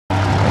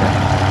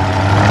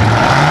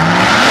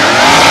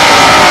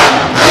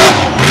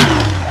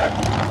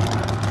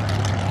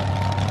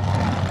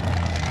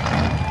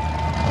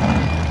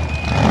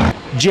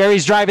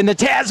Jerry's driving the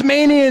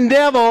Tasmanian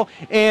Devil,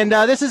 and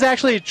this is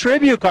actually a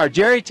tribute car.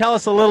 Jerry, tell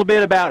us a little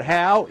bit about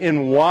how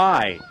and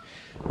why.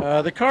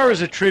 The car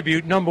is a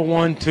tribute, number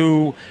one,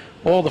 to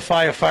all the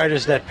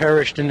firefighters that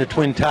perished in the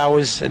Twin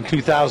Towers in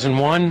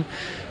 2001.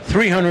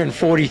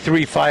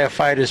 343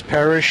 firefighters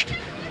perished.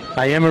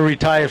 I am a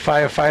retired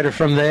firefighter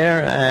from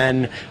there,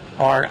 and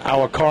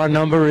our car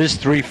number is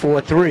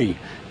 343,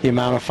 the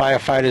amount of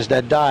firefighters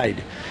that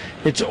died.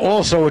 It's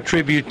also a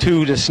tribute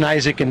to the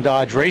Snyzik and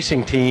Dodge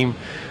racing team,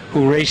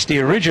 who raced the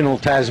original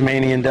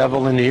Tasmanian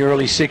Devil in the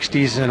early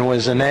 60s and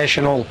was a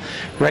national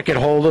record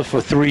holder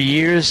for 3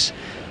 years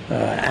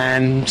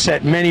and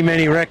set many,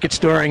 many records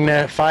during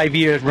the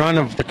 5-year run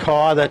of the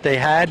car that they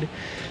had.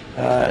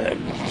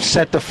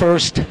 Set the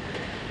first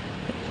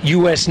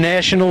U.S.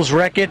 Nationals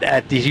record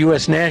at the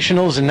U.S.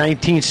 Nationals in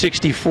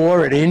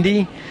 1964 at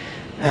Indy,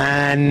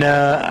 and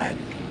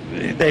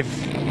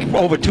they've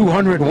over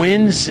 200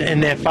 wins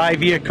in their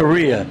 5-year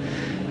career.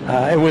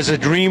 It was a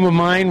dream of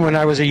mine when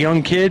I was a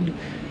young kid.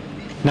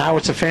 Now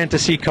it's a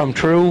fantasy come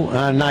true,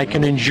 and I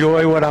can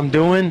enjoy what I'm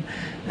doing,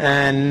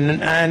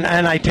 and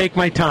I take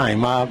my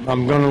time.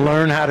 I'm going to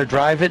learn how to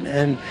drive it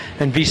and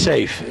be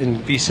safe,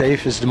 and be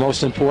safe is the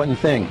most important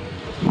thing.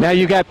 Now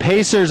you got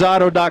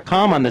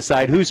PacersAuto.com on the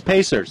side. Who's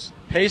Pacers?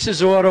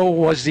 Pacers Auto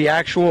was the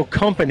actual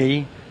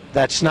company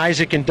that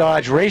Snyzik and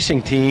Dodge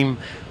racing team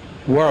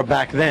were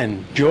back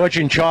then. George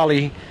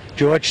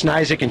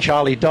Snyzik and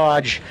Charlie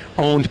Dodge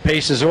owned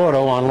Pacers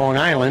Auto on Long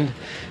Island,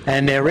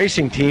 and their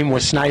racing team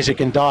was Snyzik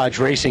and Dodge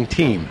Racing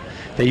Team.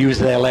 They used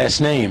their last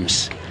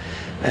names.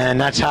 And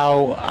that's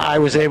how I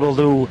was able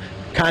to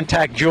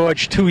contact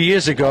George 2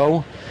 years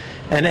ago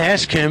and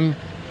ask him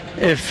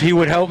if he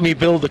would help me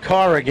build the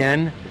car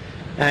again.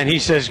 And he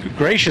says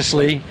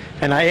graciously,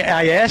 and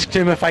I asked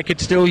him if I could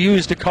still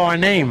use the car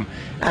name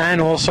and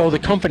also the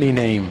company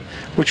name,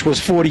 which was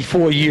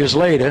 44 years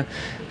later,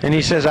 and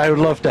he says, I would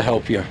love to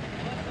help you.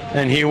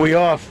 And here we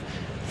are,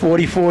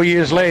 44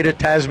 years later,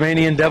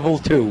 Tasmanian Devil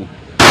 2.